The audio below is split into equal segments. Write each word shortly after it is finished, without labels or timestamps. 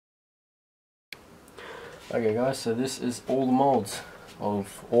Okay guys, so this is all the molds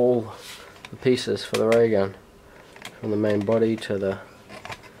of all the pieces for the ray gun. From the main body to the...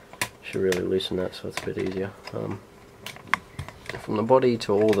 should really loosen that so it's a bit easier. From the body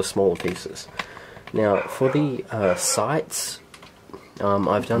to all the smaller pieces. Now for the sights,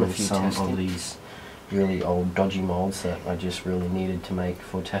 I've done a few testing of these really old dodgy molds that I just really needed to make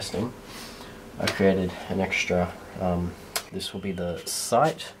for testing. I created an extra, this will be the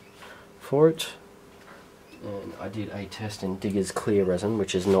sight for it, and I did a test in Digger's clear resin,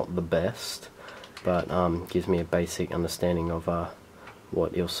 which is not the best, but gives me a basic understanding of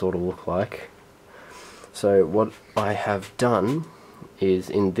what it'll sort of look like. So what I have done is,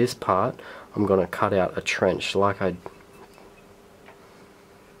 in this part I'm going to cut out a trench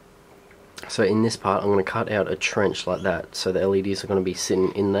so in this part I'm going to cut out a trench like that, so the LEDs are going to be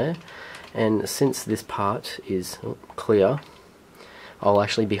sitting in there. And since this part is clear, I'll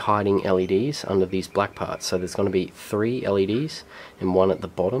actually be hiding LEDs under these black parts. So there's going to be 3 LEDs and 1 at the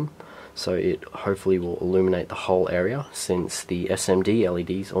bottom, so it hopefully will illuminate the whole area, since the SMD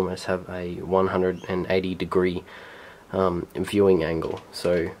LEDs almost have a 180 degree viewing angle.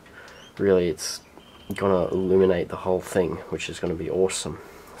 So really it's going to illuminate the whole thing, which is going to be awesome.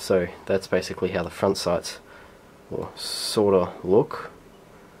 So that's basically how the front sights will sort of look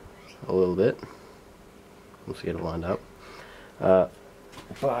a little bit. Let's get it lined up.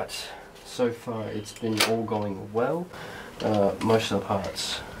 But so far it's been all going well. Most of the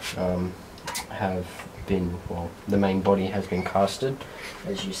parts have been, well, the main body has been casted,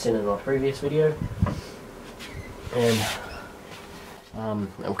 as you've seen in my previous video. And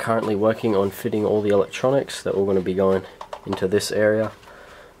I'm currently working on fitting all the electronics that are going to be going into this area.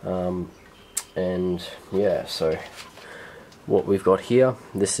 And yeah, so what we've got here,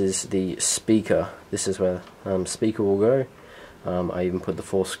 this is the speaker. This is where speaker will go. I even put the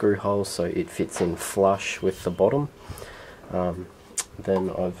 4 screw holes so it fits in flush with the bottom.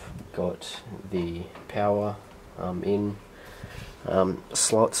 Then I've got the power in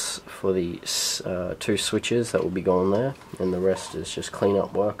slots for the 2 switches that will be going there, and the rest is just clean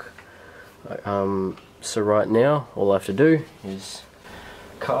up work. So right now all I have to do is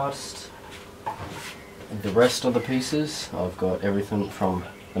cast the rest of the pieces. I've got everything from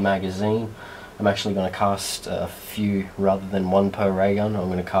the magazine. I'm actually going to cast a few rather than 1 per ray gun. I'm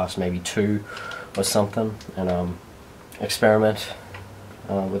going to cast maybe 2 or something, and experiment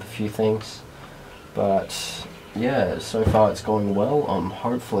with a few things. But yeah, so far it's going well.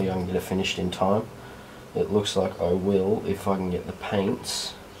 Hopefully I can get it finished in time. It looks like I will if I can get the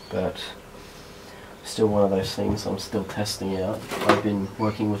paints, but still one of those things I'm still testing out. I've been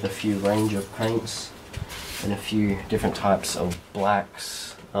working with a few range of paints and a few different types of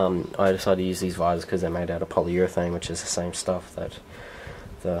blacks. I decided to use these visors because they're made out of polyurethane, which is the same stuff that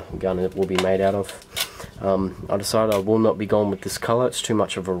the gun will be made out of. I decided I will not be going with this color. It's too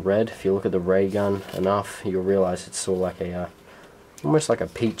much of a red. If you look at the ray gun enough, you'll realize it's sort of like a almost like a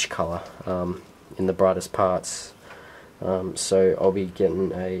peach color in the brightest parts. So I'll be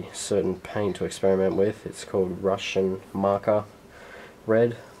getting a certain paint to experiment with. It's called Raygun Mark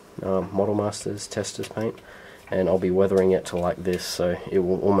Red, Model Masters Testers paint, and I'll be weathering it to like this, so it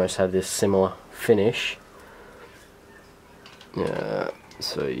will almost have this similar finish.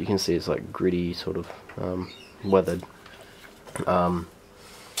 So you can see it's like gritty, sort of weathered.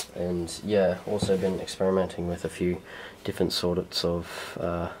 And yeah, also been experimenting with a few different sorts of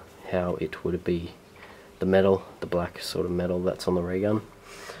how it would be, the metal, the black sort of metal that's on the ray gun.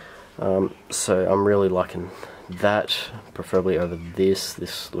 So I'm really liking that, preferably over this.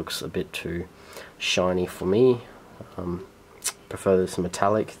 This looks a bit too shiny for me. Prefer this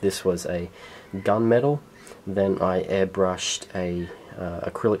metallic. This was a gunmetal. Then I airbrushed a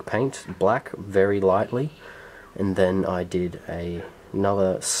acrylic paint, black, very lightly, and then I did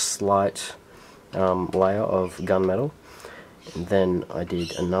another slight layer of gunmetal, and then I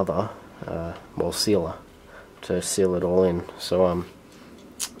did another sealer to seal it all in. So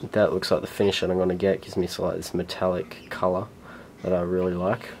that looks like the finish that I'm going to get. Gives me sort of this metallic colour that I really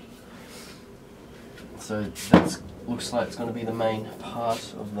like. So that looks like it's going to be the main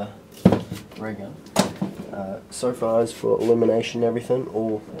part of the ray gun. So far as for illumination,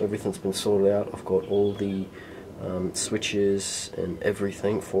 everything's been sorted out. I've got all the switches and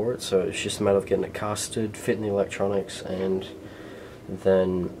everything for it, so it's just a matter of getting it casted, fitting the electronics, and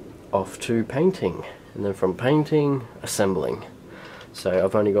then off to painting, and then from painting, assembling. So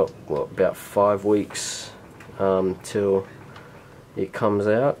I've only got, what, about 5 weeks till it comes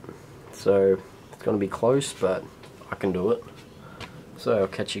out, so it's going to be close, but I can do it. So I'll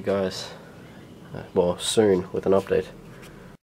catch you guys soon with an update.